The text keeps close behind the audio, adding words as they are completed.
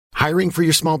Hiring for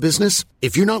your small business?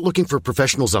 If you're not looking for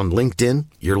professionals on LinkedIn,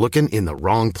 you're looking in the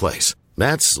wrong place.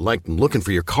 That's like looking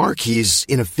for your car keys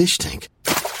in a fish tank.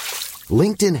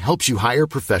 LinkedIn helps you hire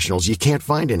professionals you can't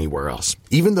find anywhere else,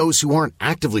 even those who aren't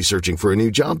actively searching for a new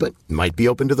job but might be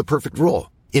open to the perfect role.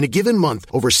 In a given month,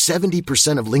 over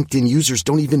 70% of LinkedIn users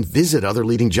don't even visit other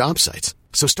leading job sites.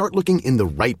 So start looking in the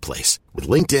right place. With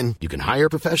LinkedIn, you can hire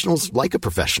professionals like a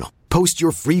professional. Post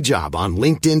your free job on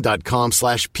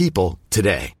linkedin.com/people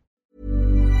today.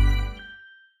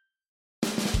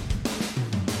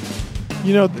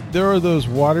 You know, there are those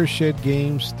watershed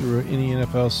games through any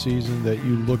NFL season that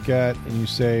you look at and you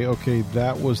say, okay,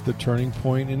 that was the turning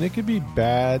point. And it can be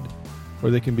bad,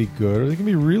 or they can be good, or they can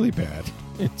be really bad.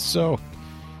 And so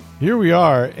here we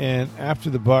are, and after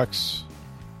the Bucs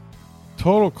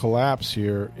total collapse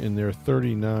here in their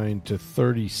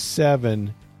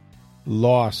 39-37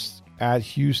 loss at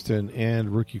Houston,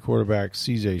 and rookie quarterback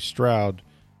C.J. Stroud,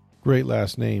 great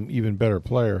last name, even better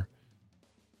player.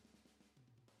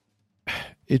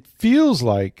 It feels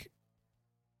like,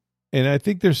 and I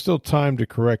think there's still time to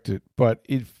correct it, but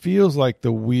it feels like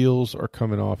the wheels are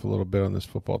coming off a little bit on this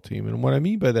football team. And what I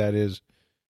mean by that is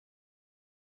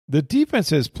the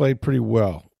defense has played pretty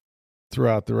well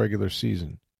throughout the regular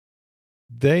season.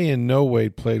 They in no way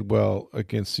played well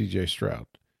against C.J. Stroud.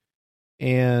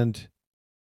 And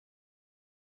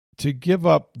to give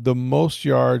up the most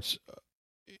yards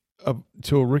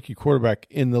to a rookie quarterback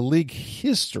in the league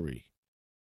history,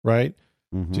 right?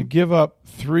 Mm-hmm. To give up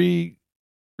 3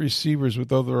 receivers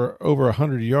with over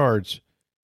 100 yards,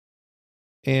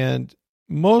 and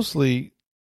mostly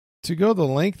to go the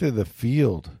length of the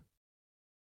field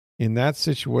in that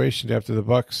situation after the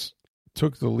Bucs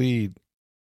took the lead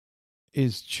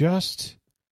is just,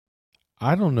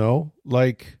 I don't know,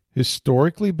 like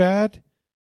historically bad.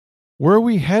 Where are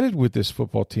we headed with this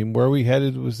football team? Where are we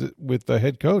headed with the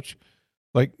head coach?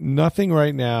 Like, nothing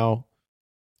right now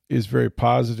is very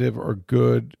positive or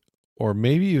good or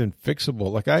maybe even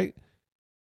fixable. Like, I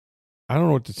don't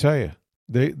know what to tell you.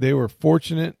 They were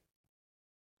fortunate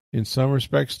in some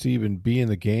respects to even be in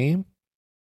the game.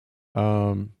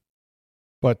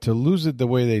 But to lose it the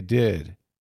way they did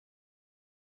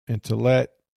and to let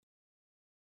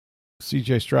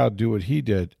C.J. Stroud do what he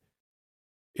did,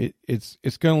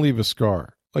 it's going to leave a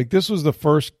scar. Like, this was the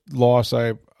first loss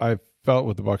I felt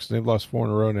with the Bucs. They've lost 4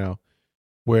 in a row now,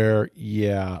 where,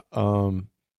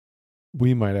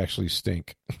 we might actually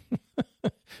stink.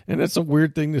 And that's a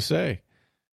weird thing to say.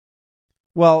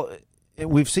 Well,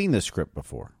 we've seen this script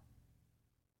before.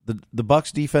 The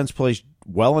Bucs defense plays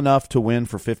well enough to win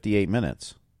for 58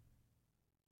 minutes,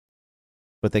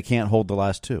 but they can't hold the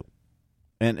last 2.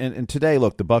 And today,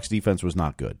 look, the Bucs defense was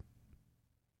not good.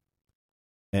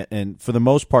 And for the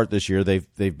most part this year, they've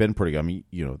been pretty good. I mean,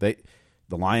 you know, the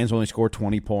Lions only scored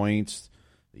 20 points.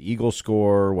 The Eagles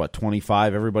score,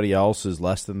 25? Everybody else is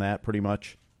less than that, pretty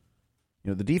much.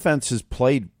 You know, the defense has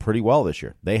played pretty well this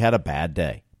year. They had a bad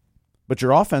day. But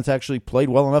your offense actually played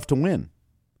well enough to win,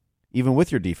 even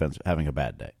with your defense having a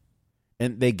bad day.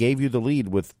 And they gave you the lead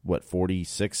with,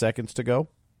 46 seconds to go?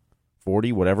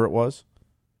 40, whatever it was.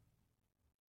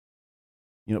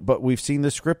 You know, but we've seen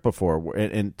this script before.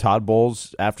 And Todd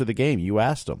Bowles, after the game, you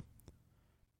asked him.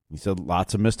 He said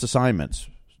lots of missed assignments,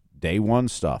 day one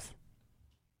stuff.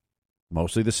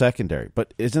 Mostly the secondary.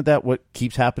 But isn't that what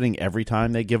keeps happening every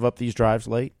time they give up these drives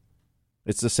late?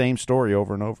 It's the same story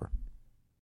over and over.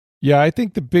 Yeah, I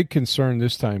think the big concern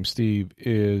this time, Steve,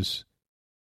 is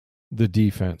the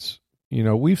defense. You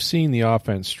know, we've seen the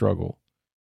offense struggle.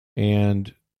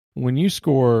 And when you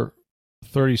score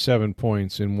 37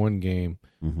 points in one game,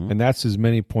 and that's as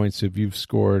many points as you've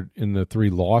scored in the 3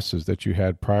 losses that you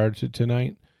had prior to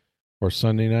tonight or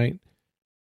Sunday night,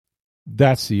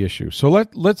 that's the issue. So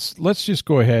let's just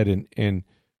go ahead and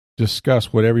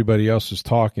discuss what everybody else is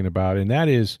talking about, and that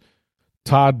is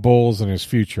Todd Bowles and his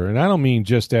future. And I don't mean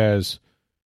just as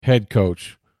head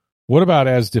coach. What about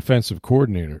as defensive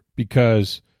coordinator?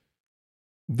 Because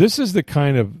this is the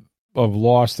kind of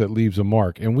loss that leaves a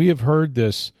mark. And we have heard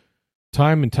this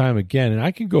time and time again. And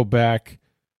I can go back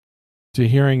to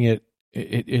hearing it.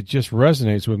 It just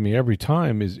resonates with me every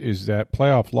time is that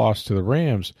playoff loss to the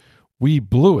Rams. We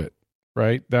blew it,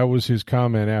 right? That was his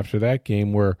comment after that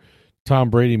game, where Tom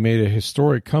Brady made a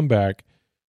historic comeback,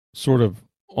 sort of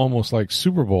almost like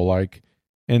Super Bowl-like,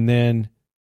 and then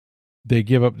they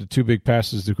give up the 2 big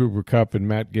passes to Cooper Kupp, and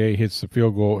Matt Gay hits the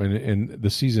field goal, and the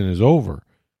season is over.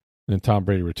 And then Tom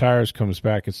Brady retires, comes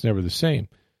back. It's never the same.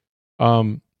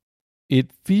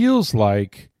 It feels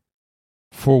like,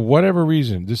 for whatever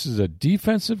reason, this is a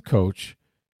defensive coach,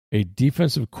 a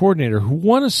defensive coordinator who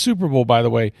won a Super Bowl, by the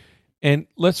way, And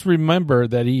let's remember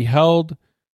that he held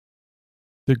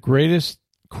the greatest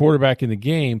quarterback in the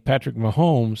game, Patrick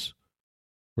Mahomes.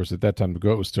 Of course, at that time, the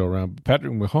GOAT was still around. But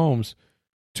Patrick Mahomes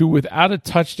to without a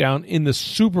touchdown in the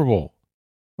Super Bowl.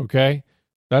 Okay?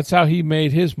 That's how he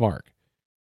made his mark.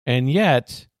 And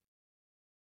yet,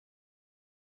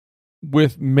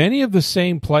 with many of the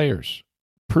same players,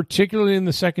 particularly in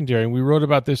the secondary, and we wrote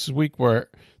about this week where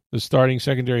the starting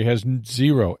secondary has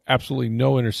absolutely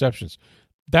no interceptions.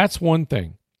 That's one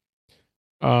thing.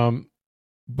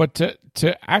 But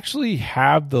to actually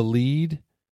have the lead,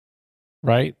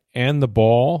 right, and the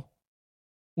ball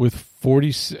with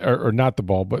 40, or not the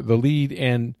ball, but the lead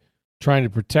and trying to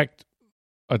protect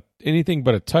anything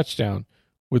but a touchdown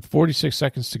with 46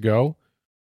 seconds to go,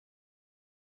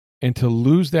 and to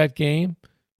lose that game,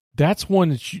 that's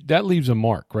one that leaves a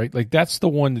mark, right? Like that's the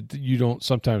one that you don't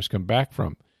sometimes come back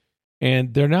from.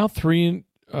 And they're now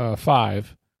 3-5.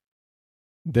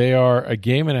 They are a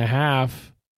game and a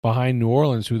half behind New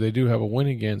Orleans, who they do have a win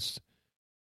against.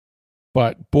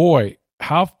 But boy,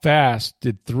 how fast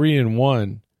did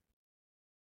 3-1,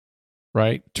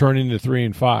 right, turn into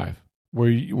 3-5, where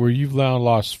you've now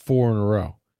lost 4 in a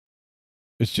row?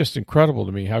 It's just incredible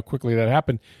to me how quickly that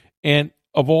happened. And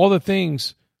of all the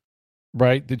things,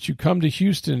 right, that you come to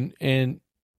Houston and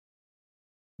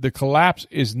the collapse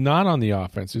is not on the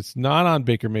offense. It's not on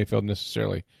Baker Mayfield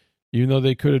necessarily, even though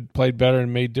they could have played better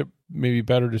and made maybe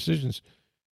better decisions.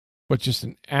 But just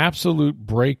an absolute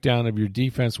breakdown of your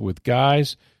defense with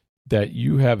guys that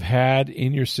you have had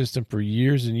in your system for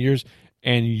years and years,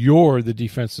 and you're the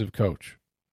defensive coach.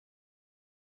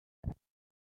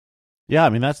 Yeah, I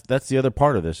mean, that's the other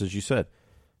part of this, as you said.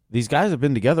 These guys have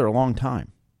been together a long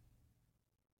time.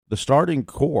 The starting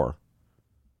core,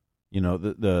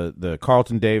 the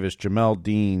Carlton Davis, Jamel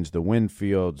Deans, the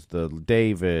Winfields, the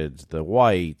Davids, the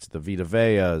Whites, the Vita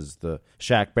Veas, the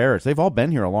Shaq Barretts, they've all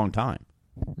been here a long time.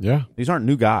 Yeah. These aren't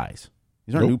new guys.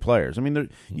 These aren't new players. I mean,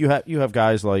 you have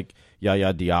guys like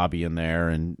Yaya Diaby in there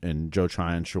and Joe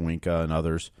Tryon-Shoyinka and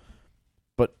others.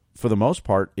 But for the most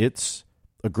part, it's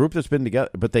a group that's been together,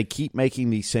 but they keep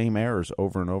making these same errors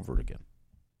over and over again.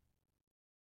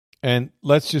 And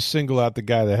let's just single out the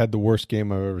guy that had the worst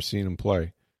game I've ever seen him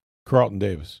play, Carlton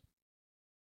Davis.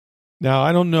 Now,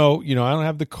 I don't know, I don't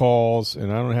have the calls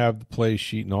and I don't have the play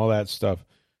sheet and all that stuff.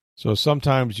 So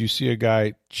sometimes you see a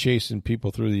guy chasing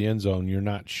people through the end zone, you're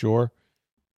not sure.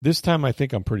 This time I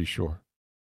think I'm pretty sure.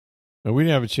 Now, we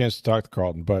didn't have a chance to talk to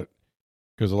Carlton, but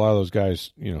because a lot of those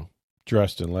guys,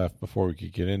 dressed and left before we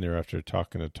could get in there after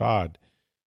talking to Todd.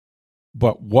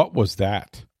 But what was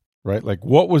that, right? Like,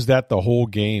 what was that the whole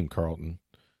game, Carlton?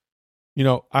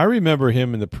 I remember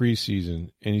him in the preseason,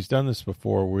 and he's done this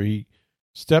before, where he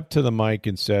stepped to the mic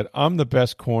and said, I'm the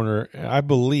best corner. I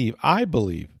believe I'm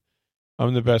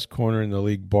the best corner in the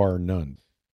league, bar none.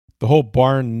 The whole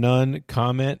bar none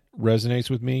comment resonates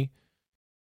with me.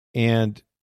 And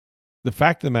the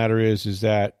fact of the matter is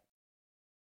that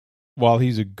while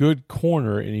he's a good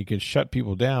corner and he can shut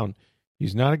people down,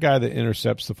 he's not a guy that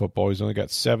intercepts the football. He's only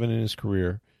got 7 in his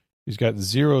career. He's got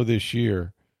 0 this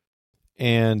year.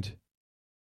 And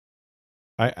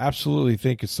I absolutely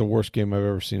think it's the worst game I've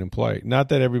ever seen him play. Not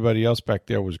that everybody else back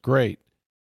there was great,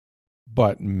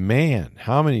 but man,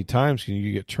 how many times can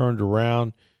you get turned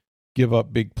around, give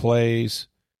up big plays,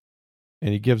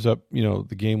 and he gives up,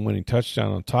 the game-winning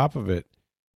touchdown on top of it.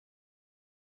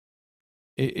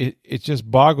 It just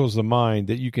boggles the mind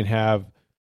that you can have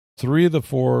 3 of the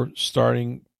 4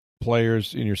 starting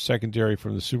players in your secondary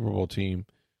from the Super Bowl team,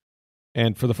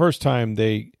 and for the first time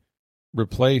they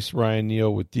replace Ryan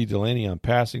Neal with D. Delaney on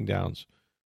passing downs,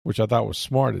 which I thought was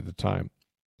smart at the time.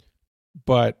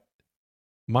 But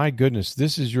my goodness,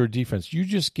 this is your defense. You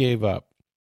just gave up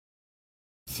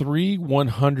 3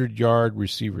 100-yard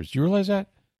receivers. Do you realize that?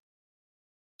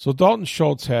 So Dalton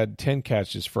Schultz had 10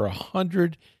 catches for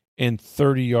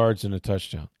 130 yards and a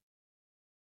touchdown.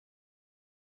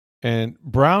 And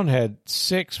Brown had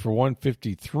 6 for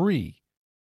 153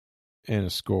 and a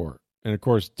score. And, of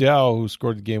course, Dell, who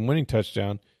scored the game-winning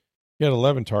touchdown, he had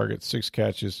 11 targets, 6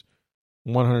 catches,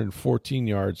 114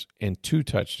 yards, and 2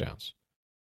 touchdowns.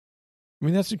 I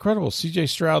mean, that's incredible. C.J.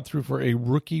 Stroud threw for a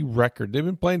rookie record. They've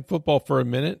been playing football for a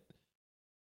minute,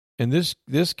 and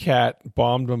this cat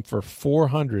bombed them for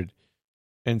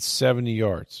 470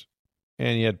 yards.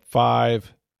 And he had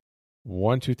 5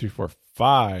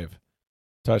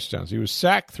 touchdowns. He was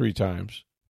sacked 3 times.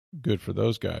 Good for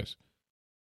those guys.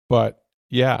 But,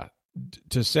 yeah,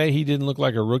 to say he didn't look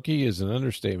like a rookie is an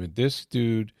understatement. This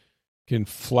dude can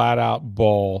flat out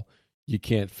ball. You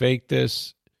can't fake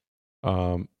this.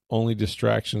 Only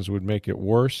distractions would make it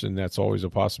worse, and that's always a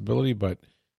possibility. But,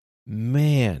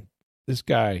 man, this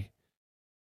guy,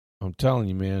 I'm telling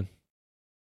you, man,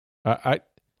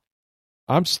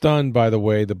 I'm stunned by the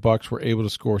way the Bucs were able to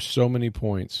score so many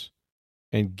points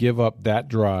and give up that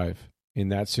drive in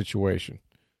that situation,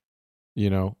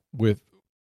 with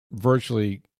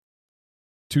virtually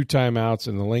 2 timeouts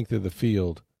and the length of the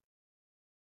field,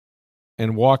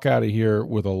 and walk out of here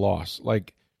with a loss.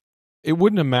 Like, it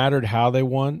wouldn't have mattered how they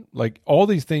won. Like, all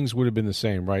these things would have been the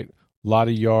same, right? A lot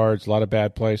of yards, a lot of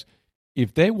bad plays.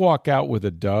 If they walk out with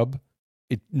a dub,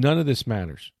 none of this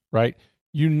matters, right?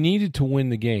 You needed to win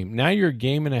the game. Now you're a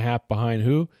game and a half behind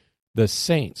who? The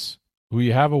Saints, who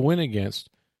you have a win against.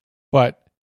 But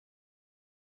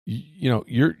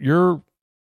you're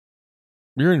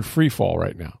in free fall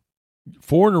right now.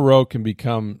 4 in a row can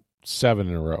become 7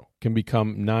 in a row, can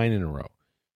become 9 in a row.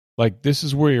 Like, this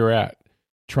is where you're at.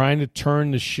 Trying to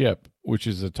turn the ship, which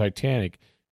is the Titanic,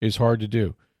 is hard to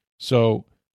do. So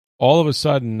all of a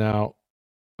sudden now,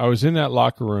 I was in that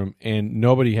locker room and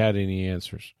nobody had any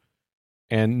answers.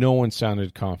 And no one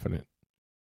sounded confident.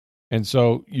 And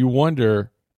so you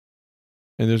wonder,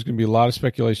 and there's going to be a lot of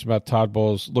speculation about Todd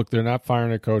Bowles. Look, they're not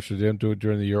firing a coach. They didn't do it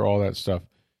during the year, all that stuff.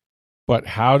 But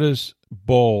how does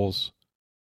Bowles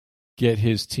get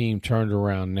his team turned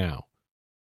around now?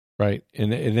 Right?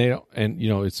 And they don't, and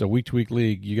it's a week-to-week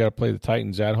league. You got to play the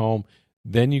Titans at home.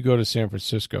 Then you go to San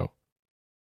Francisco.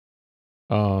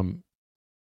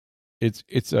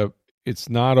 It's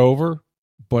not over,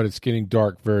 but it's getting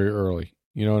dark very early.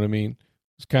 You know what I mean?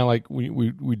 It's kind of like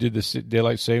we did this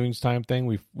daylight savings time thing.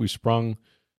 We sprung,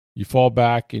 you fall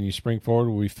back and you spring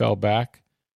forward. We fell back,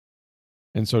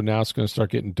 and so now it's going to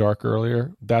start getting dark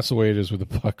earlier. That's the way it is with the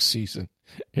Bucs season.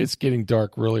 It's getting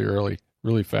dark really early,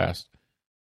 really fast.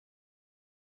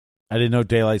 I didn't know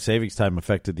daylight savings time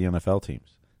affected the NFL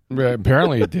teams.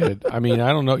 Apparently it did. I mean,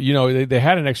 I don't know. They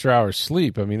had an extra hour's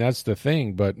sleep. I mean, that's the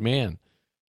thing. But man,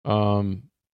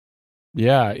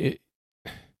 yeah,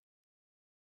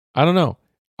 I don't know.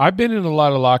 I've been in a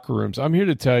lot of locker rooms. I'm here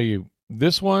to tell you,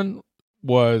 this one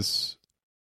was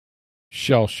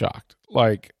shell-shocked.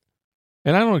 Like,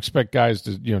 and I don't expect guys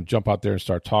to, jump out there and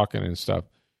start talking and stuff.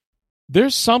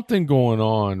 There's something going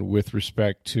on with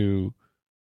respect to,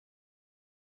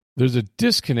 there's a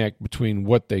disconnect between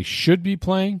what they should be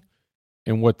playing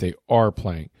and what they are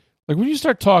playing. Like, when you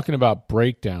start talking about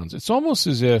breakdowns, it's almost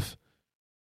as if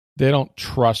they don't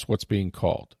trust what's being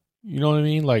called. You know what I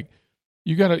mean? Like,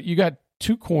 you got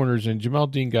 2 corners, and Jamel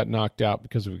Dean got knocked out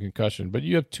because of a concussion, but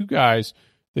you have 2 guys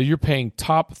that you're paying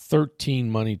top 13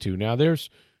 money to. Now, there's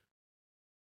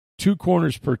 2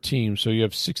 corners per team, so you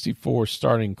have 64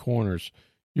 starting corners.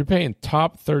 You're paying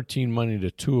top 13 money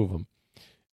to 2 of them.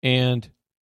 And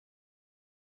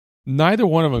neither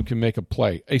one of them can make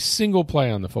a single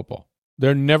play on the football.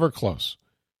 They're never close.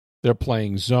 They're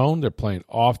playing zone. They're playing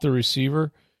off the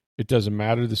receiver. It doesn't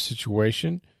matter the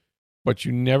situation, but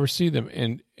you never see them.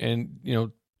 And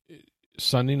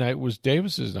Sunday night was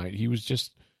Davis's night. He was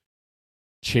just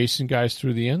chasing guys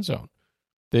through the end zone.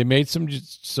 They made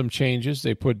some changes.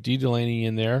 They put D. Delaney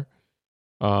in there,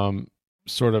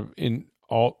 sort of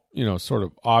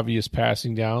obvious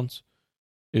passing downs,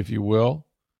 if you will.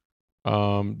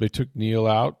 They took Neal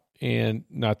out, and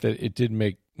not that it did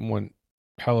make one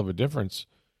hell of a difference,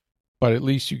 but at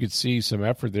least you could see some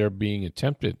effort there being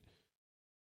attempted.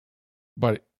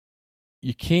 But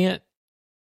you can't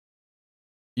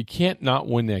not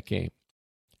win that game.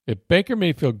 If Baker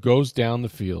Mayfield goes down the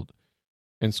field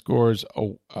and scores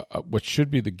what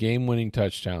should be the game-winning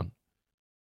touchdown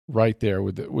right there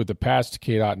with the pass to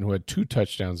Kate Otten, who had 2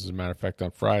 touchdowns, as a matter of fact,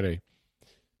 on Friday,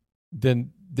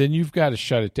 then you've got to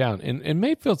shut it down. And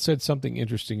Mayfield said something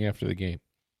interesting after the game.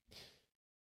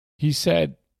 He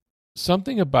said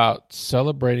something about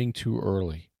celebrating too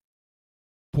early.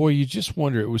 Boy, you just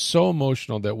wonder. It was so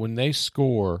emotional that when they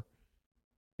score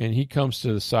and he comes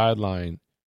to the sideline,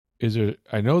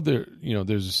 I know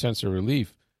there's a sense of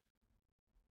relief,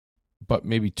 but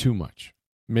maybe too much.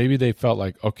 Maybe they felt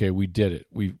like, okay, we did it.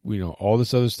 We all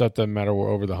this other stuff doesn't matter. We're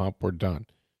over the hump. We're done.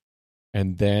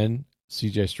 And then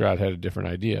C.J. Stroud had a different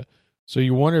idea. So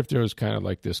you wonder if there was kind of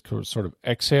like this sort of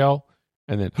exhale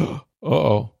and then,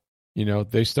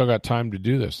 they still got time to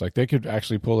do this. Like, they could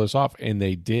actually pull this off, and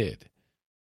they did.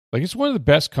 Like, it's one of the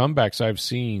best comebacks I've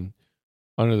seen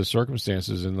under the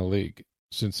circumstances in the league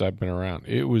since I've been around.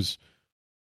 It was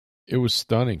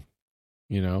stunning,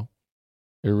 It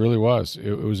really was.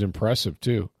 It was impressive,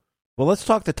 too. Well, let's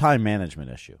talk the time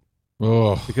management issue.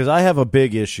 Oh. Because I have a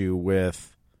big issue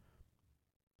with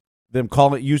them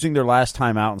using their last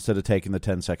timeout instead of taking the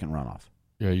 10-second runoff.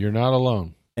 Yeah, you're not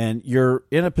alone. And you're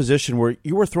in a position where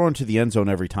you were thrown to the end zone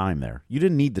every time there. You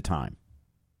didn't need the time.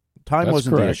 Time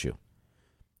wasn't the issue.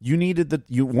 You needed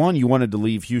you wanted to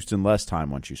leave Houston less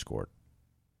time once you scored.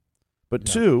 But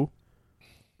two,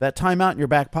 that timeout in your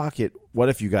back pocket, what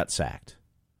if you got sacked?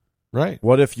 Right.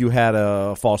 What if you had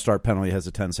a false start penalty, has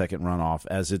a 10-second runoff,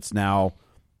 as it's now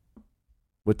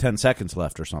with 10 seconds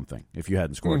left or something, if you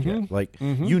hadn't scored yet? Like,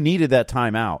 you needed that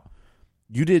timeout.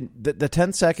 You didn't the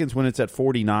 10 seconds when it's at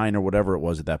 49 or whatever it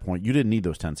was at that point, you didn't need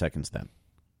those 10 seconds then.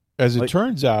 As it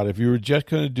turns out, if you were just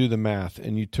going to do the math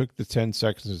and you took the 10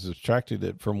 seconds and subtracted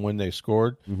it from when they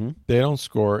scored, they don't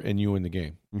score and you win the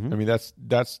game. I mean, that's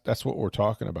what we're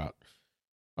talking about.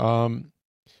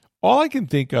 All I can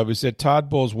think of is that Todd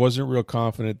Bowles wasn't real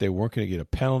confident they weren't going to get a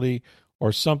penalty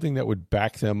or something that would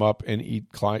back them up and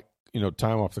eat time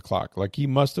off the clock. Like, he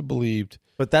must have believed.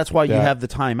 But that's why you have the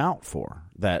timeout for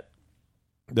that.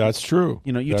 That's true.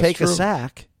 You take a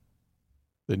sack.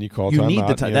 Then you call you timeout. Need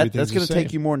the time. That's going to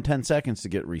take you more than 10 seconds to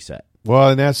get reset. Well,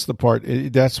 and that's the part.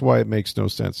 That's why it makes no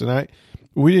sense. And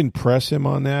we didn't press him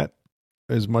on that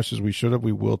as much as we should have.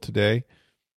 We will today.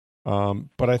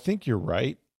 But I think you're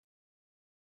right.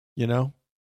 In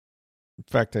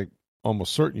fact, I'm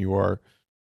almost certain you are.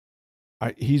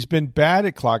 He's been bad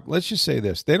at clock. Let's just say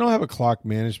this: they don't have a clock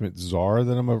management czar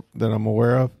that I'm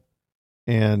aware of,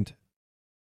 and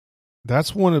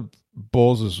that's one of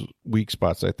Bowles' weak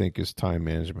spots. I think is time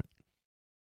management.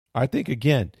 I think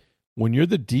again, when you're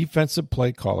the defensive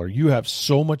play caller, you have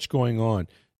so much going on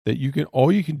that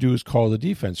all you can do is call the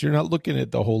defense. You're not looking at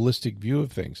the holistic view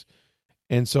of things,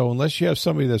 and so unless you have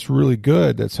somebody that's really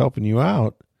good that's helping you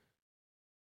out.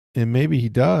 And maybe he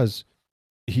does.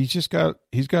 He's got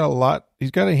a lot.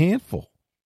 He's got a handful.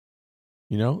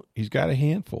 He's got a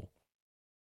handful.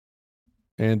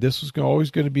 And this was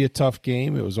always going to be a tough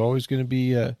game. It was always going to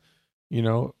be a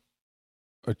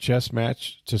chess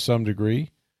match to some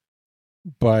degree.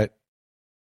 But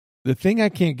the thing I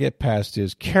can't get past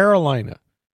is Carolina,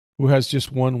 who has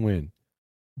just one win,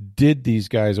 did these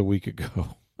guys a week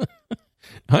ago.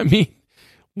 I mean,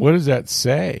 what does that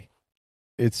say?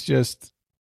 It's just...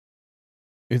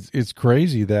 It's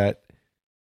crazy that,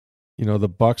 the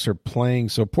Bucs are playing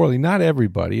so poorly. Not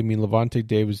everybody. I mean, Levante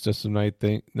Davis does some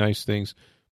nice things.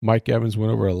 Mike Evans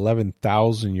went over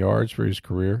 11,000 yards for his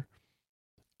career.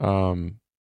 But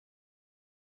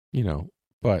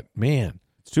man.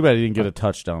 It's too bad he didn't get a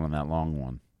touchdown on that long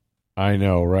one. I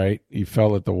know, right? He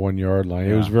fell at the 1 yard line.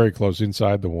 Yeah. It was very close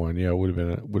inside the one. Yeah, it would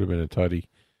have been a tutty.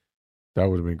 That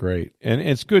would have been great. And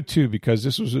it's good too because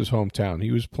this was his hometown.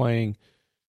 He was playing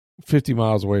 50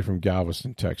 miles away from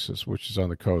Galveston, Texas, which is on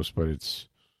the coast, but it's,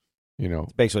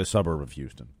 it's basically a suburb of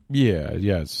Houston. Yeah,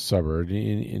 it's a suburb.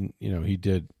 And he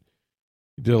did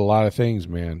a lot of things,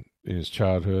 man, in his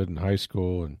childhood and high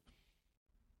school and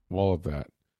all of that.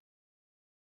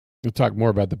 We'll talk more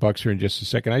about the Bucs here in just a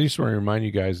second. I just want to remind you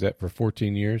guys that for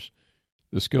 14 years,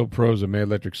 the skilled pros of May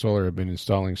Electric Solar have been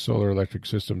installing solar electric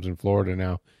systems in Florida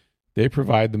now. They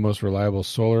provide the most reliable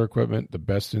solar equipment, the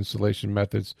best installation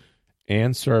methods,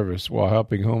 and service while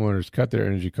helping homeowners cut their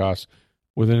energy costs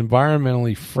with an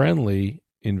environmentally friendly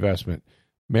investment.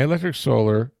 May Electric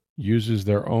Solar uses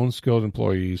their own skilled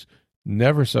employees,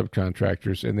 never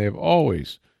subcontractors, and they have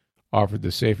always offered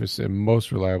the safest and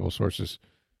most reliable sources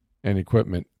and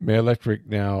equipment. May Electric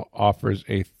now offers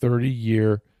a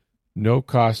 30-year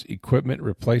no-cost equipment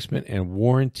replacement and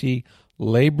warranty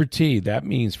Liberty. That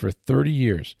means for 30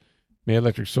 years. May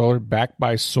Electric Solar, backed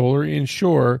by Solar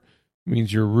Insure,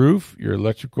 means your roof, your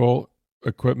electrical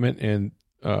equipment, and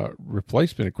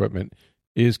replacement equipment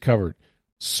is covered.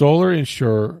 Solar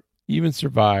Insure even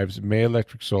survives May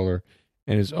Electric Solar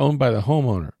and is owned by the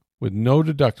homeowner with no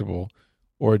deductible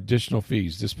or additional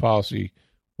fees. This policy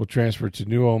will transfer to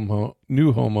new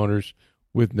homeowners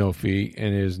with no fee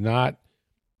and is not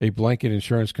a blanket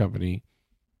insurance company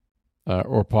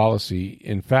or policy.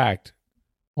 In fact,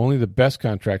 only the best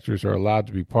contractors are allowed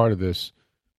to be part of this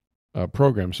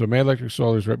program. So May Electric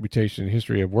Solar's reputation and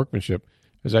history of workmanship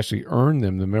has actually earned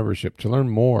them the membership. To learn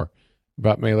more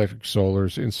about May Electric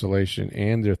Solar's installation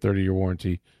and their 30-year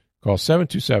warranty, call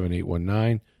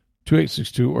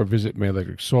 727-819-2862 or visit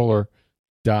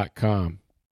mayelectricsolar.com.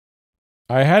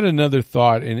 I had another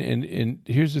thought, and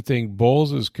here's the thing.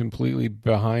 Bowles is completely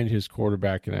behind his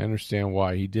quarterback, and I understand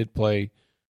why. He did play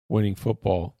winning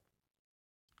football.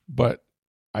 But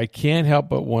I can't help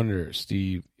but wonder,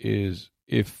 Steve, is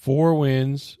if 4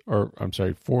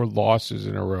 losses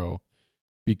in a row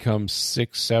become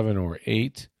 6, 7, or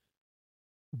 8,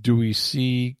 do we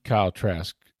see Kyle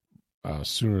Trask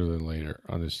sooner than later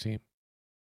on this team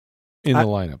in the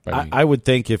lineup? I would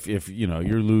think if you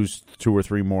lose 2 or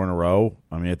 3 more in a row,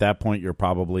 I mean, at that point you're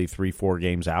probably 3-4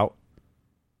 games out.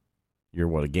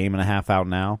 You're a game and a half out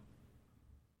now.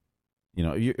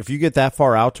 If you get that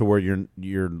far out to where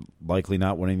you're likely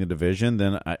not winning the division,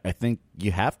 then I think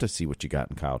you have to see what you got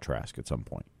in Kyle Trask at some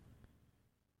point.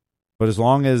 But as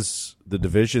long as the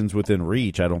division's within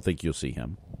reach, I don't think you'll see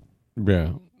him.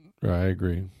 Yeah, I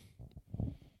agree.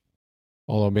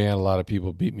 Although, man, a lot of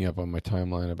people beat me up on my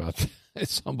timeline about that.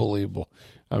 It's unbelievable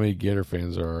how many Gator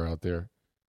fans there are out there.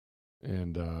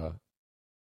 And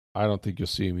I don't think you'll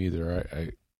see him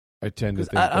either. I tend to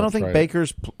think I don't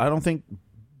think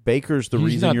Baker's the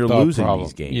reason you're losing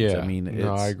these games. Yeah, I mean,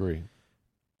 no, I agree.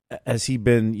 Has he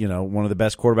been, one of the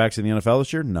best quarterbacks in the NFL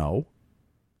this year? No.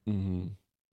 Mm-hmm.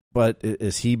 But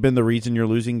has he been the reason you're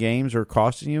losing games or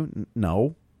costing you?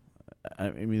 No.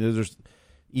 I mean, there's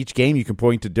each game you can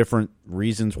point to different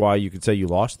reasons why you could say you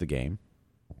lost the game.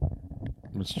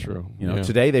 That's true.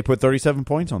 Today they put 37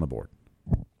 points on the board.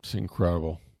 It's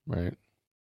incredible, right?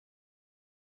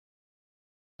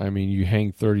 I mean, you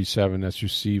hang 37, that's your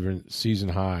season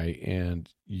high, and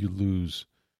you lose.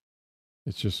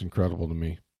 It's just incredible to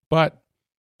me. But,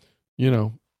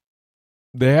 here's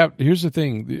the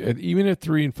thing, even at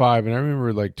 3-5, and I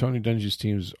remember like Tony Dungy's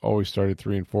teams always started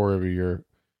 3-4 every year,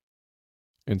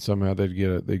 and somehow they'd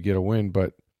get a win,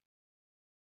 but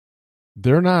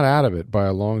they're not out of it by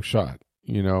a long shot.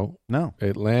 No.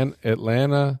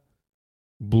 Atlanta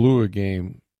blew a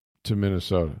game to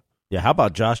Minnesota. Yeah, how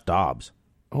about Josh Dobbs?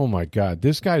 Oh, my God.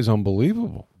 This guy's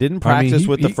unbelievable. Didn't practice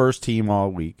with the first team all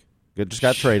week. Just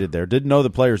got traded there. Didn't know the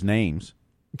players' names.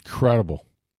 Incredible.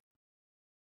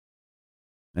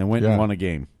 And went and won a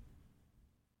game.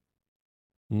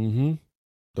 Mm-hmm.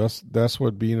 That's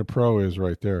what being a pro is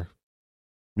right there.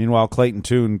 Meanwhile, Clayton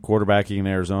Tune, quarterbacking in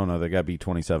Arizona, they got beat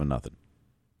 27-0.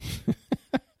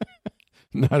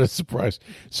 Not a surprise.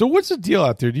 So what's the deal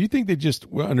out there? Do you think they just,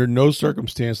 under no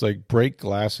circumstance, like break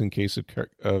glass in case of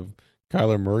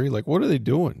Kyler Murray? Like, what are they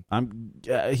doing?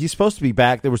 He's supposed to be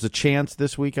back. There was a chance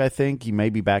this week, I think. He may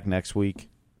be back next week.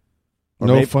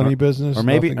 Business? Or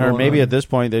maybe at this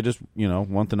point they just,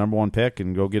 want the number one pick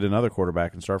and go get another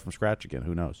quarterback and start from scratch again.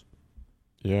 Who knows?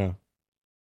 Yeah.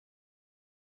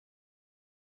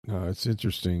 No, it's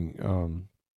interesting.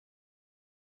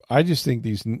 I just think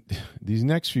these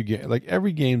next few games, like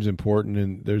every game's important,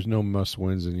 and there's no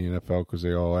must-wins in the NFL because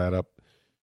they all add up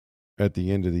at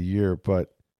the end of the year.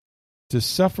 But to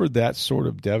suffer that sort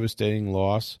of devastating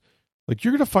loss, like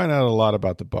you're going to find out a lot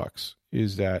about the Bucs.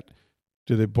 Is that,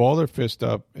 do they ball their fist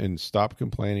up and stop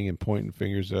complaining and pointing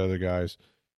fingers at other guys,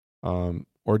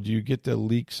 or do you get to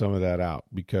leak some of that out?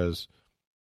 Because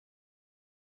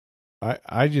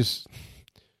I just.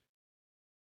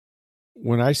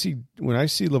 When I see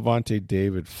Levante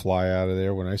David fly out of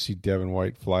there, when I see Devin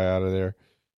White fly out of there,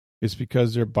 it's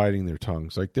because they're biting their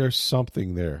tongues. Like there's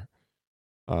something there,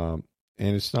 and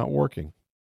it's not working.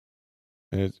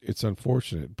 And it's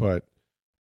unfortunate, but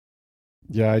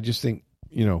yeah, I just think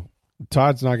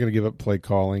Todd's not going to give up play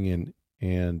calling,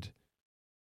 and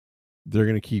they're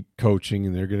going to keep coaching,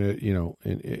 and they're going to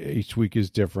and each week is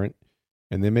different,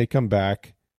 and they may come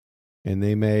back, and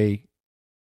they may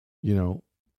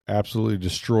absolutely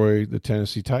destroy the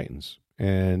Tennessee Titans,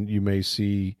 and you may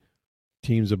see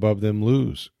teams above them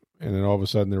lose, and then all of a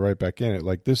sudden they're right back in it.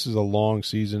 Like, this is a long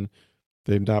season.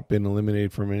 They've not been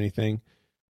eliminated from anything,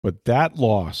 but that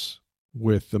loss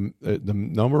with the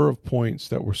number of points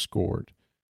that were scored,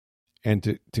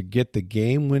 and to get the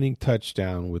game-winning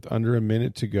touchdown with under a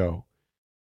minute to go,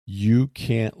 you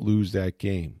can't lose that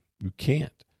game. You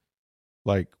can't.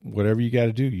 Like, whatever you got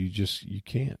to do, you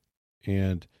can't.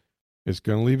 And it's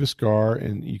going to leave a scar,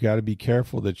 and you got to be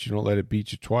careful that you don't let it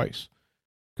beat you twice,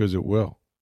 because it will.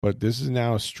 But this is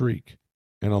now a streak,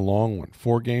 and a long one.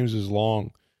 4 games is long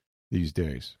these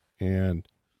days, and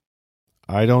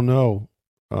I don't know,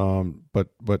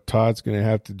 but Todd's going to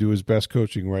have to do his best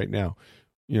coaching right now.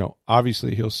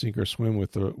 Obviously he'll sink or swim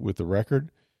with the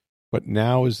record, but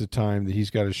now is the time that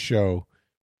he's got to show,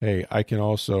 hey, I can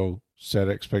also set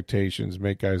expectations,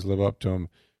 make guys live up to them,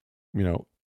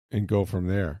 and go from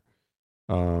there.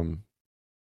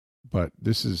 But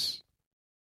this is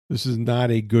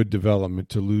not a good development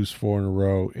to lose 4 in a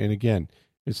row. And again,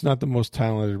 it's not the most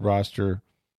talented roster.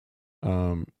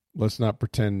 Let's not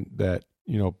pretend that,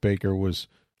 Baker was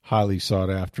highly sought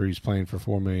after. He's playing for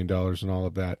 $4 million and all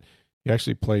of that. He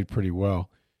actually played pretty well.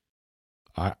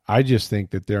 I just think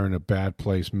that they're in a bad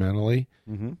place mentally.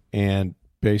 Mm-hmm. And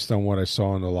based on what I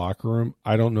saw in the locker room,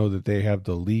 I don't know that they have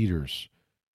the leaders.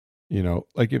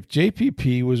 Like if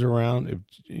JPP was around, if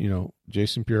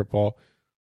Jason Pierre-Paul,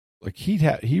 like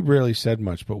he rarely said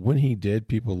much, but when he did,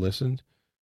 people listened,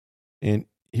 and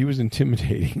he was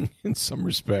intimidating in some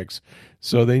respects.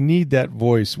 So they need that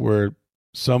voice where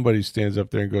somebody stands up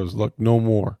there and goes, "Look, no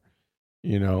more,"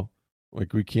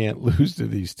 Like, we can't lose to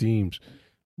these teams.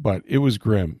 But it was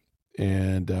grim.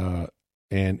 And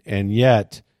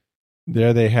yet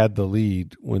there they had the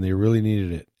lead when they really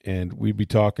needed it. And we'd be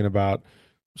talking about,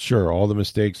 sure, all the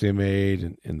mistakes they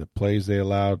made and the plays they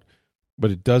allowed,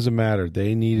 but it doesn't matter.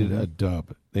 They needed a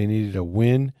dub. They needed a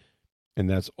win, and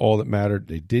that's all that mattered.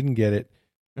 They didn't get it.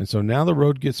 And so now the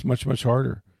road gets much, much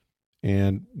harder.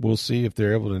 And we'll see if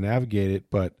they're able to navigate it,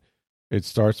 but it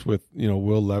starts with,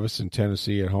 Will Levis in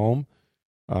Tennessee at home.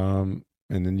 And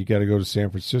then you got to go to San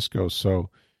Francisco. So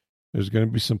there's going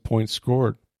to be some points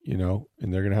scored, and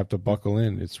they're going to have to buckle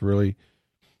in. It's really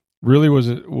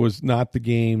was not the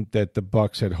game that the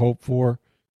Bucs had hoped for.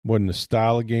 Wasn't the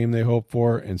style of game they hoped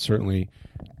for, and certainly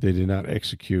they did not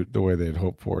execute the way they had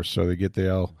hoped for. So they get the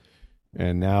L,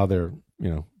 and now they're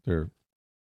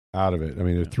out of it. I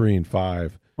mean, they're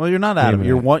 3-5. Well, you're not out of it.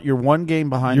 You're one game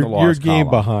behind the loss. You're game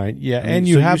behind, yeah, and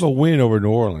you have a win over New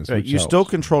Orleans. Right, you still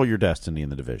control your destiny in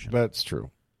the division. That's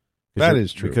true. That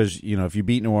is true. Because if you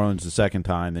beat New Orleans the second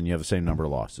time, then you have the same number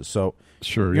of losses. So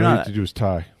sure, you have to do is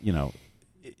tie.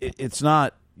 It's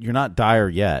not, you're not dire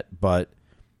yet, but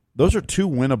those are two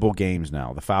winnable games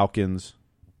now. The Falcons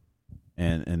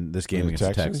and this game against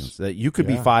the Texans. That you could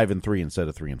be 5-3 instead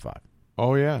of 3-5.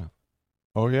 Oh yeah.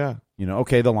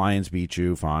 Okay, the Lions beat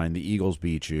you, fine. The Eagles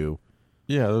beat you.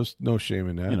 Yeah, there's no shame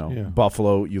in that.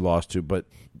 Buffalo you lost to, but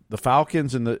the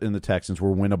Falcons and the Texans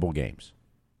were winnable games.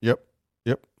 Yep.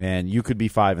 And you could be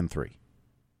 5-3.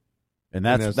 And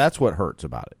that's what hurts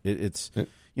about it.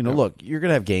 Look, you're going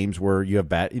to have games where you have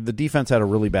the defense had a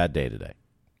really bad day today.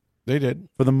 They did.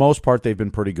 For the most part, they've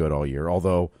been pretty good all year,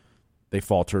 although they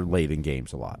falter late in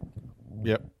games a lot.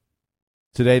 Yep.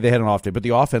 Today they had an off day, but the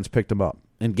offense picked them up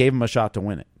and gave them a shot to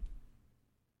win it.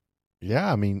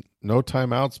 Yeah, I mean, no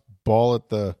timeouts, ball at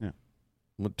the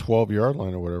 12-yard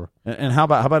line or whatever. And how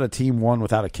about a team won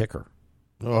without a kicker?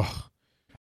 Oh,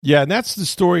 yeah, and that's the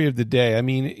story of the day. I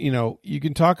mean, you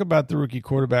can talk about the rookie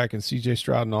quarterback and C.J.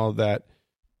 Stroud and all of that.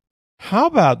 How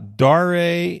about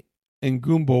Dare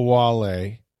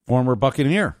Ngumbawale? Former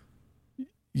Buccaneer.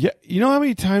 Yeah, you know how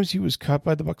many times he was cut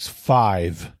by the Bucs?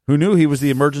 5. Who knew he was the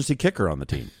emergency kicker on the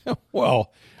team?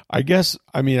 Well, I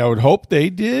would hope they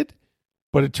did,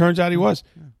 but it turns out he was.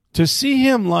 To see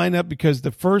him line up, because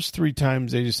the first 3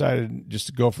 times they decided just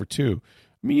to go for 2.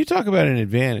 I mean, you talk about an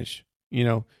advantage.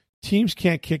 Teams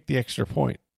can't kick the extra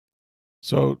point.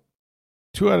 So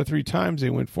 2 out of 3 times they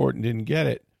went for it and didn't get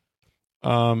it.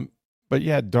 But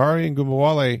yeah, Dare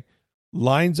Ngumbawale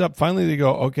lines up. Finally, they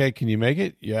go, okay, can you make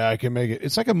it? Yeah, I can make it.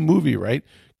 It's like a movie, right?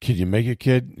 Can you make it,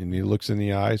 kid? And he looks in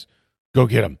the eyes. Go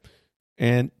get him.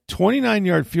 And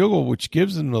 29-yard field goal, which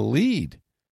gives them the lead.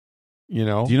 Do you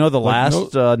know the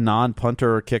last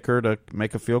non-punter kicker to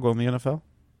make a field goal in the NFL?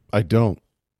 I don't.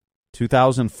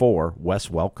 2004, Wes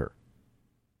Welker.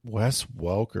 Wes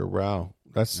Welker, wow.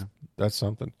 That's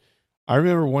something. I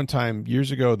remember one time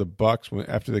years ago, the Bucs,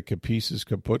 after the Capices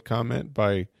kaput comment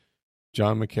by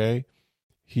John McKay,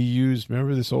 he used,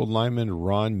 remember this old lineman,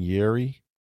 Ron Yeri?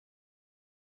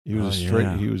 He was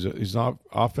he's an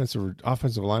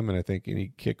offensive lineman, I think, and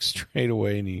he kicked straight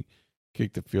away and he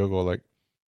kicked the field goal. Like,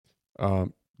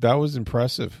 that was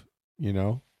impressive,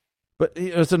 But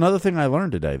it's another thing I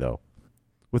learned today, though.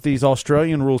 With these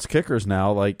Australian rules kickers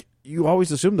now, like, you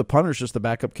always assume the punter's just the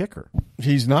backup kicker.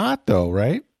 He's not, though,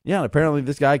 right? Yeah, and apparently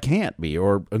this guy can't be,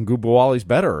 or Ngumbawale's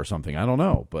better or something. I don't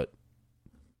know, but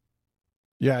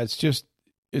yeah, it's just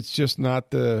not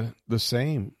the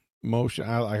same motion.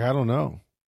 I don't know,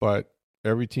 but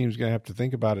every team's going to have to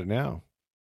think about it now,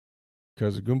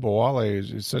 because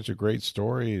Ngumbawale is such a great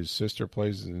story. His sister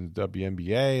plays in the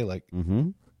WNBA. Like,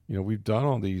 we've done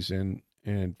all these, and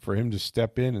for him to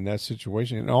step in that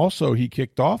situation, and also he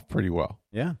kicked off pretty well.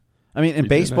 Yeah. I mean, in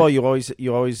baseball, you always,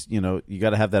 you got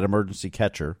to have that emergency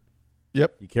catcher.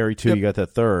 Yep. You carry 2, you got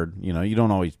that third. You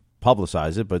don't always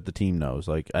publicize it, but the team knows.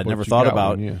 Like, I never thought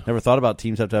about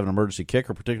teams have to have an emergency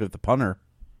kicker, particularly if the punter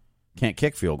can't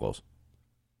kick field goals.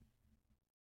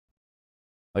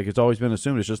 Like, it's always been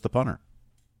assumed it's just the punter.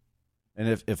 And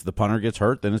if the punter gets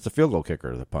hurt, then it's the field goal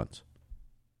kicker that punts.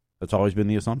 That's always been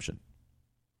the assumption.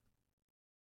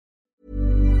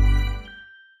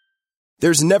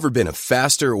 There's never been a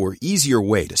faster or easier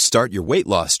way to start your weight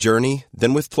loss journey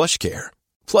than with PlushCare.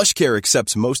 PlushCare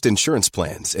accepts most insurance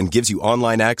plans and gives you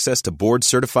online access to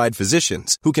board-certified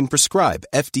physicians who can prescribe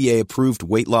FDA-approved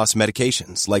weight loss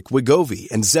medications like Wegovy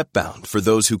and Zepbound for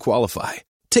those who qualify.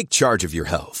 Take charge of your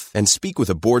health and speak with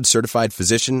a board-certified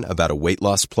physician about a weight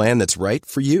loss plan that's right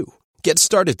for you. Get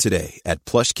started today at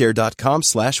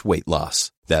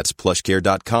plushcare.com/weight-loss. That's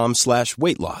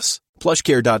plushcare.com/weight-loss.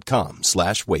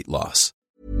 plushcare.com/weight-loss.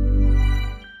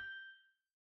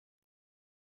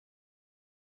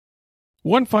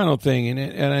 One final thing,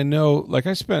 and I know, like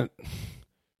I spent,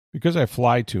 because I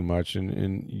fly too much,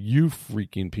 and you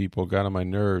freaking people got on my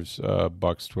nerves,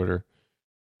 Buck's Twitter,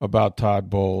 about Todd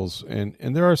Bowles, and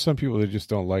there are some people that just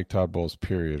don't like Todd Bowles,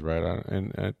 period, right?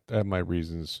 And I have my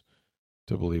reasons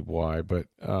to believe why, but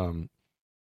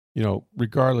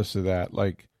regardless of that,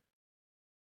 like,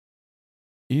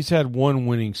 he's had one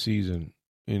winning season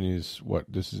in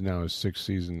this is now his 6th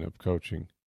season of coaching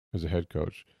as a head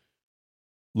coach.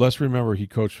 Let's remember he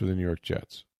coached for the New York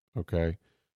Jets, okay?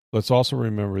 Let's also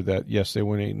remember that, yes, they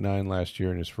went 8-9 last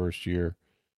year in his first year,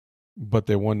 but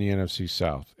they won the NFC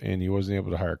South, and he wasn't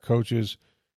able to hire coaches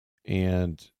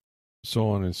and so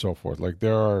on and so forth. Like,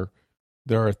 there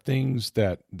are things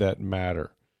that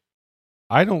matter.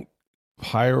 I don't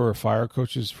hire or fire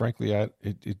coaches. Frankly,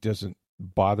 it doesn't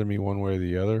bother me one way or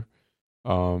the other.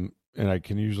 And I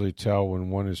can usually tell when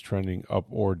one is trending up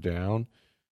or down.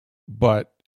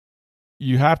 But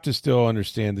you have to still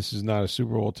understand this is not a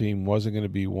Super Bowl team, wasn't going to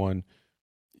be one.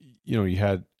 You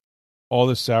had all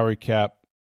this salary cap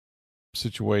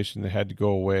situation that had to go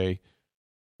away.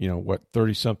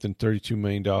 $32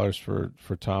 million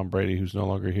for Tom Brady, who's no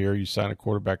longer here. You sign a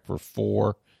quarterback for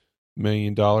 $4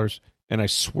 million. And I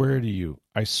swear to you,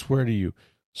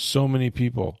 so many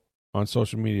people on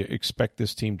social media expect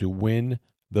this team to win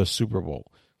the Super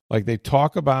Bowl. Like, they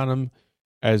talk about them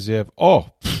as if,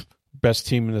 best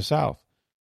team in the South.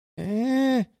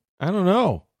 I don't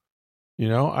know.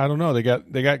 I don't know. They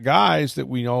got guys that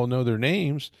we all know their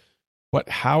names, but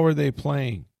how are they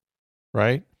playing,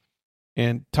 right?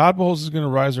 And Todd Bowles is going to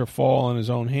rise or fall on his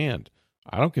own hand.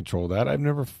 I don't control that. I've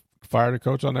never fired a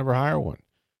coach. I'll never hire one.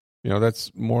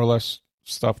 That's more or less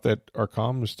stuff that our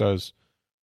columnist does.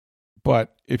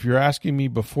 But if you're asking me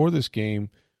before this game,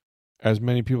 as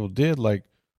many people did, like,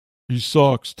 he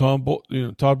sucks, Todd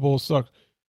Bowles sucks.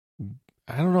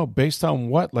 I don't know, based on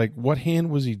what? Like, what hand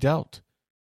was he dealt?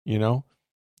 The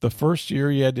first year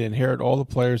he had to inherit all the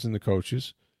players and the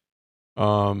coaches.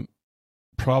 Probably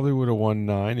would have won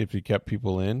 9 if he kept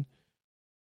people in.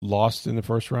 Lost in the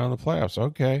first round of the playoffs.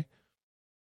 Okay.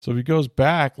 So if he goes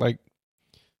back, like,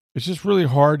 it's just really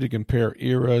hard to compare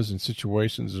eras and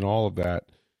situations and all of that.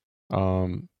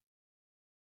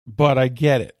 But I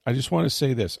get it. I just want to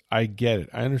say this. I get it.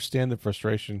 I understand the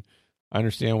frustration. I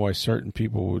understand why certain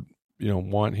people would,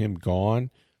 want him gone.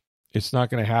 It's not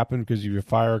going to happen because if you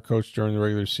fire a coach during the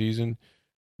regular season,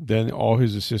 then all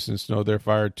his assistants know they're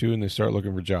fired too, and they start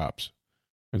looking for jobs.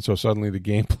 And so suddenly the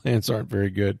game plans aren't very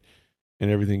good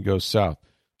and everything goes south.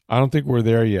 I don't think we're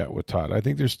there yet with Todd. I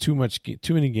think there's too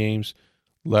many games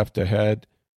left ahead,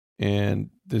 and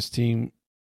this team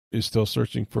is still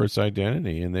searching for its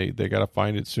identity, and they got to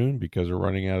find it soon because they're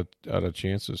running out of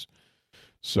chances.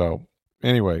 So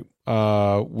anyway,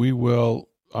 we will,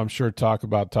 I'm sure, talk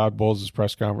about Todd Bowles'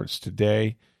 press conference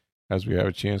today as we have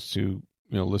a chance to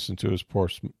listen to his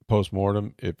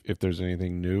post-mortem if there's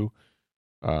anything new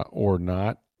or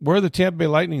not. Where are the Tampa Bay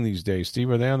Lightning these days, Steve?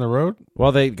 Are they on the road?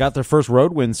 Well, they got their first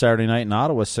road win Saturday night in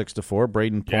Ottawa, 6-4.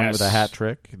 Braden Point with a hat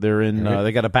trick. They're in.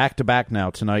 They got a back-to-back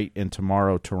now tonight and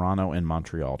tomorrow, Toronto and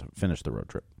Montreal to finish the road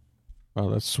trip.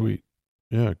 Oh, that's sweet.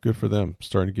 Yeah, good for them.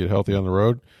 Starting to get healthy on the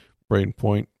road. Braden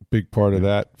Point, big part of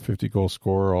that. 50-goal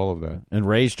scorer, all of that. And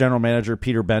Rays general manager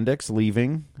Peter Bendix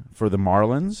leaving for the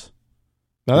Marlins.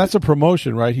 Now, that's a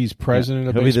promotion, right? He's president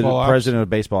of baseball. He'll be the president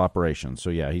of baseball operations. So,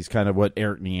 yeah, he's kind of what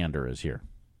Eric Neander is here.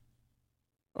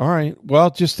 All right.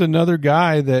 Well, just another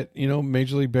guy that,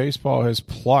 Major League Baseball has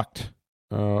plucked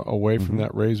away from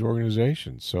that Rays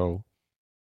organization. So,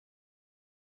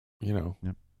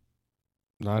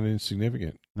 not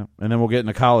insignificant. Yep. And then we'll get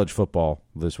into college football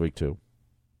this week, too.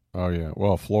 Oh, yeah.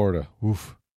 Well, Florida.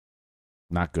 Oof.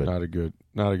 Not good.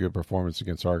 Not a good performance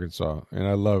against Arkansas. And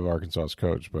I love Arkansas's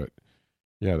coach, but,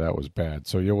 yeah, that was bad.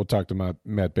 So, yeah, we'll talk to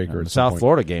Matt Baker. The South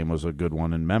Florida game was a good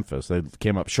one in Memphis. They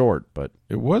came up short, but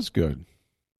it was good.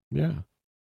 Yeah.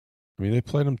 I mean, they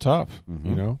played them tough,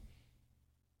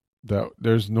 That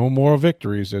there's no more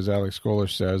victories, as Alex Kohler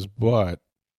says, but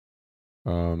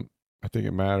I think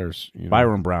it matters.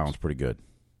 Byron Brown's pretty good.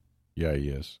 Yeah, he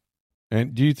is.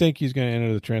 And do you think he's going to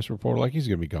enter the transfer portal? Like, he's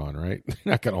going to be gone, right? They're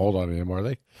not going to hold on to him, are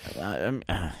they?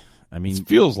 I mean, it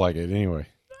feels like it anyway.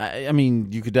 I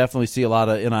mean, you could definitely see a lot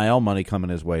of NIL money coming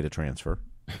his way to transfer.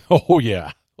 Oh,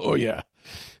 yeah.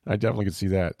 I definitely could see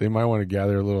that. They might want to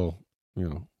gather a little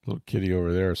little kitty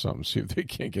over there or something, see if they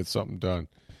can't get something done.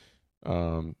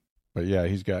 But yeah,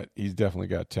 he's definitely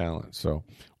got talent. So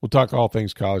we'll talk all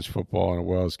things college football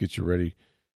and as get you ready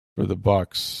for the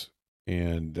Bucks.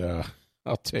 And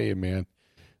I'll tell you, man,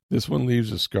 this one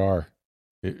leaves a scar.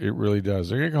 It really does.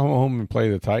 They're gonna go home and play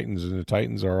the Titans, and the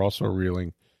Titans are also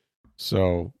reeling.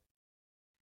 So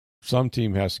some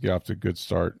team has to get off to a good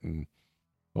start and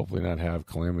hopefully not have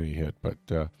calamity hit.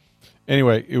 But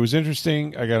anyway, it was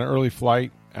interesting. I got an early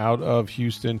flight out of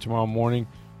Houston tomorrow morning.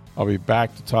 I'll be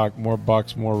back to talk more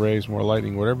Bucks, more Rays, more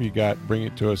Lightning, whatever you got. Bring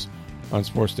it to us on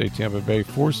Sports Day Tampa Bay.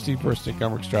 For Steve Burstick,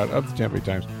 I'm Rick Stroud of the Tampa Bay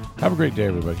Times. Have a great day,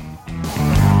 everybody.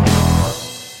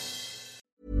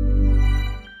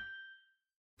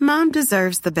 Mom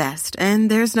deserves the best,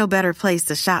 and there's no better place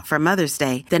to shop for Mother's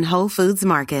Day than Whole Foods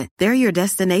Market. They're your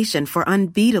destination for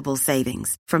unbeatable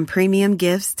savings, from premium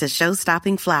gifts to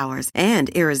show-stopping flowers and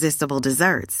irresistible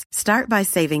desserts. Start by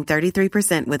saving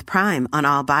 33% with Prime on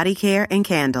all body care and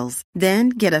candles. Then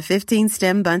get a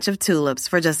 15-stem bunch of tulips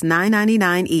for just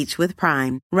 $9.99 each with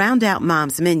Prime. Round out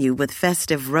Mom's menu with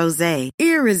festive rosé,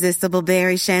 irresistible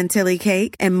berry chantilly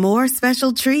cake, and more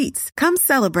special treats. Come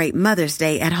celebrate Mother's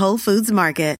Day at Whole Foods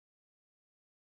Market.